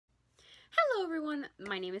Hello everyone,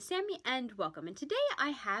 my name is Sammy and welcome, and today I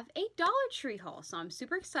have a Dollar Tree haul. So I'm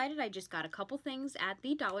super excited. I just got a couple things at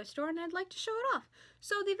the dollar store and I'd like to show it off.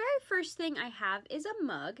 So the very first thing I have is a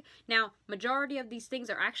mug. Now, majority of these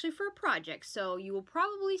things are actually for a project, so you will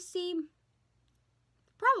probably see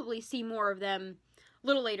more of them a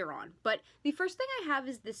little later on. But the first thing I have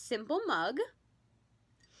is this simple mug.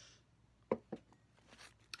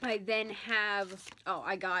 I then have,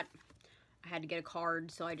 I had to get a card,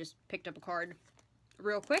 so I just picked up a card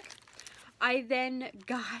real quick. I then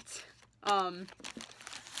got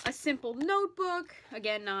a simple notebook.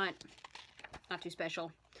 Again, not too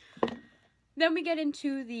special. Then we get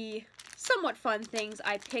into the somewhat fun things.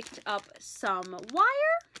 I picked up some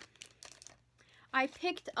wire. I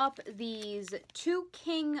picked up these 2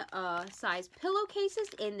 king size pillowcases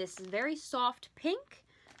in this very soft pink.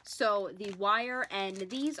 So the wire and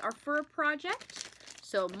these are for a project.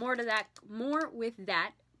 So more with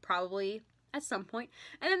that probably at some point.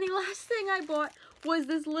 And then the last thing I bought was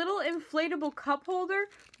this little inflatable cup holder,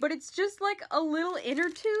 but it's just like a little inner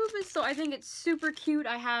tube. So I think it's super cute.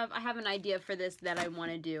 I have an idea for this that I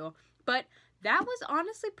want to do. But that was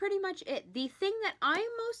honestly pretty much it. The thing that I'm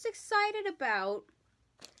most excited about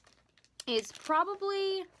is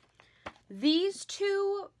probably these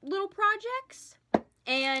 2 little projects.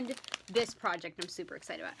 And this project I'm super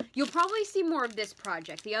excited about. You'll probably see more of this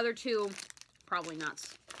project. The other 2, probably not.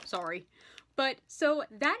 Sorry. But, so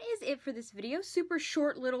that is it for this video. Super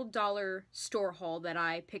short little dollar store haul that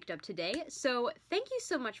I picked up today. So, thank you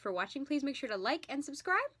so much for watching. Please make sure to like and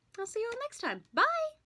subscribe. I'll see you all next time. Bye!